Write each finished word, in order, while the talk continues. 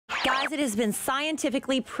Guys, it has been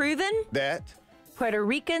scientifically proven that Puerto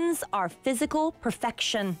Ricans are physical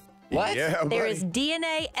perfection. What? Yeah, There buddy. is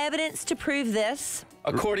DNA evidence to prove this.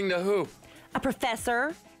 According to who? A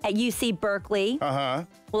professor at UC Berkeley.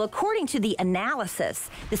 Well, according to the analysis,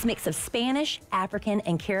 this mix of Spanish, African,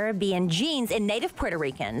 and Caribbean genes in native Puerto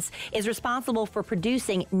Ricans is responsible for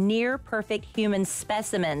producing near-perfect human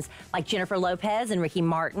specimens like Jennifer Lopex and Ricky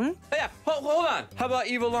Martin. Yeah, hold on. How about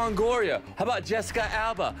Eva Longoria? How about Jessica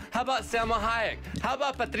Alba? How about Selma Hayek? How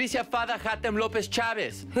about Patricia Fada Hatem Lopez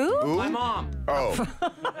Chavez? Who? My mom. Oh.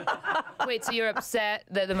 Wait, so you're upset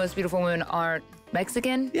that the most beautiful women aren't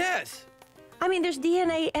Mexican? Yes. I mean, there's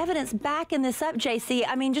DNA evidence backing this up, JC.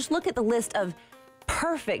 I mean, just look at the list of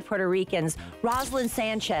perfect Puerto Ricans. Rosalind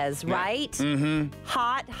Sanchez, right?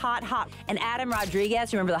 Hot, hot, hot. And Adam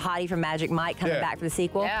Rodriguez, remember the hottie from Magic Mike coming back for the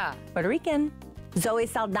sequel? Yeah. Puerto Rican. Zoe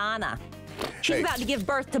Saldana. She's Hey. about to give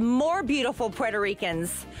birth to more beautiful Puerto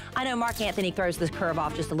Ricans. I know Mark Anthony throws this curve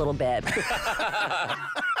off just a little bit.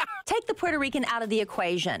 Take the Puerto Rican out of the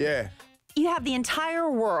equation. Yeah. You have the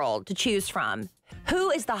entire world to choose from.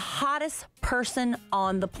 Who is the hottest person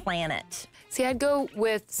on the planet? See, I'd go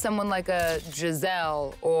with someone like a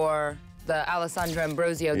Giselle or the Alessandra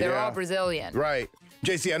Ambrosio. They're Yeah. all Brazilian. Right.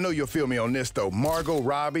 JC, I know you'll feel me on this, though. Margot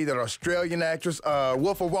Robbie, that Australian actress,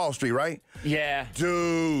 Wolf of Wall Street, right? Yeah.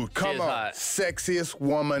 Dude, come is on. hot. Sexiest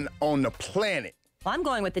woman on the planet. Well, I'm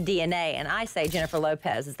going with the DNA, and I say Jennifer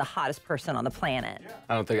Lopex is the hottest person on the planet.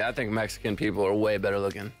 I think Mexican people are way better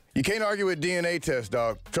looking. You can't argue with DNA tests,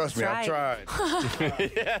 dog. Trust me, I've That's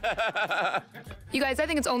tried. You guys, I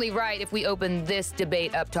think it's only right if we open this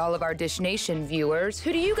debate up to all of our Dish Nation viewers.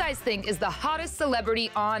 Who do you guys think is the hottest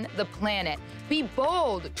celebrity on the planet? Be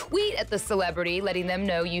bold. Tweet at the celebrity, letting them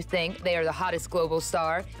know you think they are the hottest global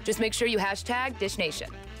star. Just make sure you hashtag Dish Nation.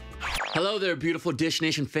 Hello there, beautiful Dish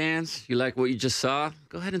Nation fans. You like what you just saw?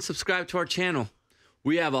 Go ahead and subscribe to our channel.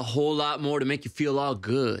 We have a whole lot more to make you feel all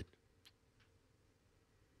good.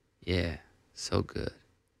 Yeah, so good.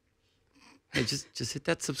 Hey, just hit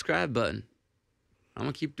that subscribe button. I'm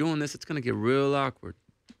gonna keep doing this. It's gonna get real awkward.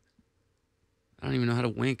 I don't even know how to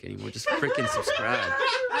wink anymore. Just freaking subscribe.